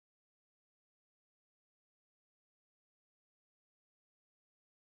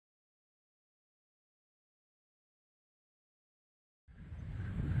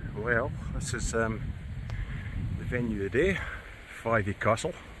Well, this is the venue of the day, Fyvie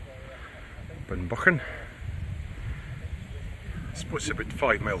Castle up in Buchan. I suppose it's about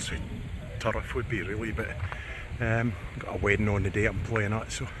 5 miles from Turriff would be really, but got a wedding on the day I'm playing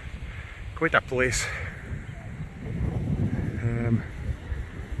at, so quite a place.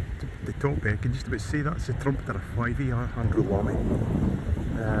 The top there, you can just about see that's the trumpeter of Fyvie, Andrew Lamy,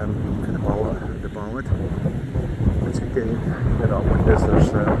 for the ballad. Let's again, there are windows,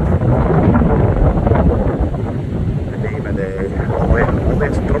 there's the name of the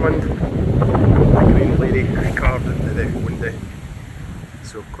Lillias Drummond, the Green Lady carved into the window,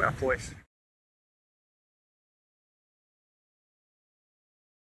 so quite a place.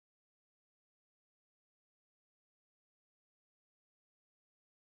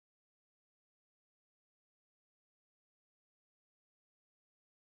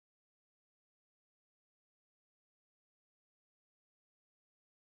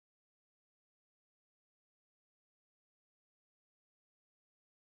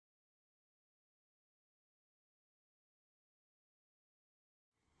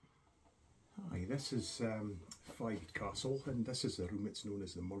 Hi, this is Fyvie Castle, and this is the room that's known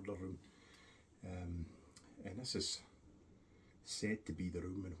as the murder room, and this is said to be the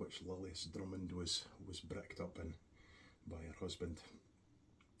room in which Lillias Drummond was bricked up in by her husband,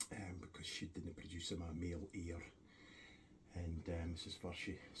 because she didn't produce him a male heir, and this is where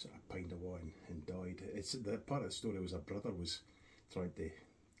she sort of pined away and died. It's the part of the story was her brother was trying to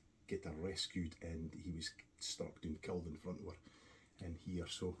get her rescued, and he was stalked and killed in front of her in here.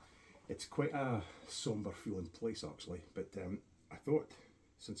 So it's quite a sombre feeling place actually, but I thought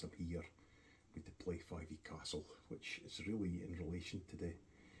since I'm here we'd play Fyvie Castle, which is really in relation to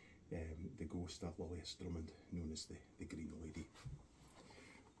the ghost of Lillias Drummond, known as the Green Lady.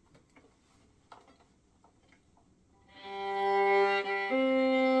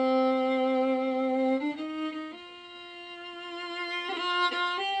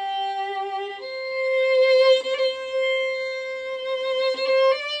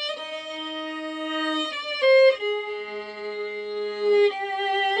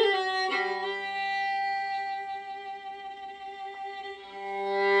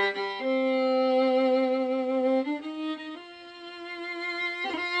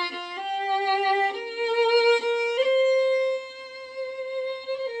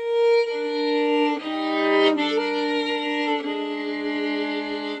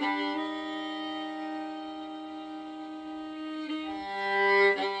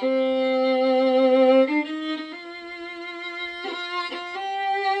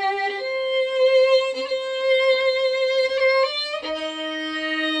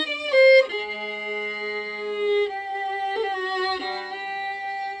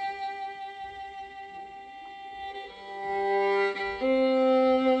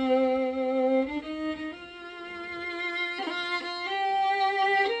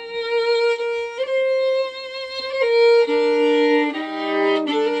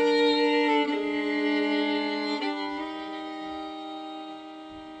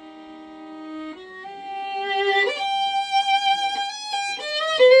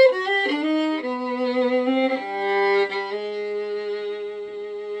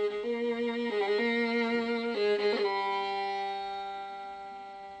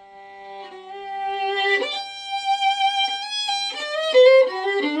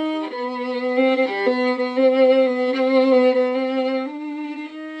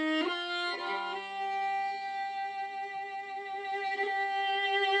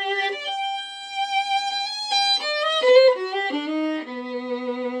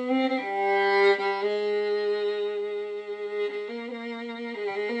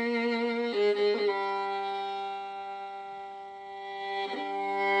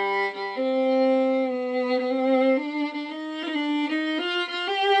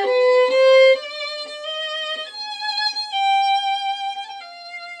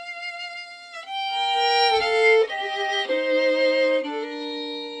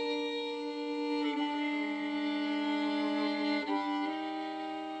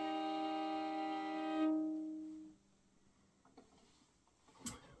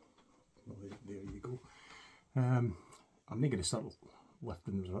 There you go. I'm not going to start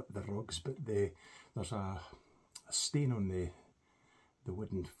lifting the rugs, but there's a stain on the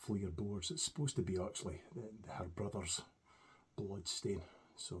wooden flare boards. It's supposed to be actually her brother's blood stain.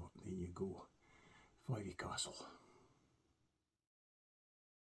 So there you go, Fyvie Castle.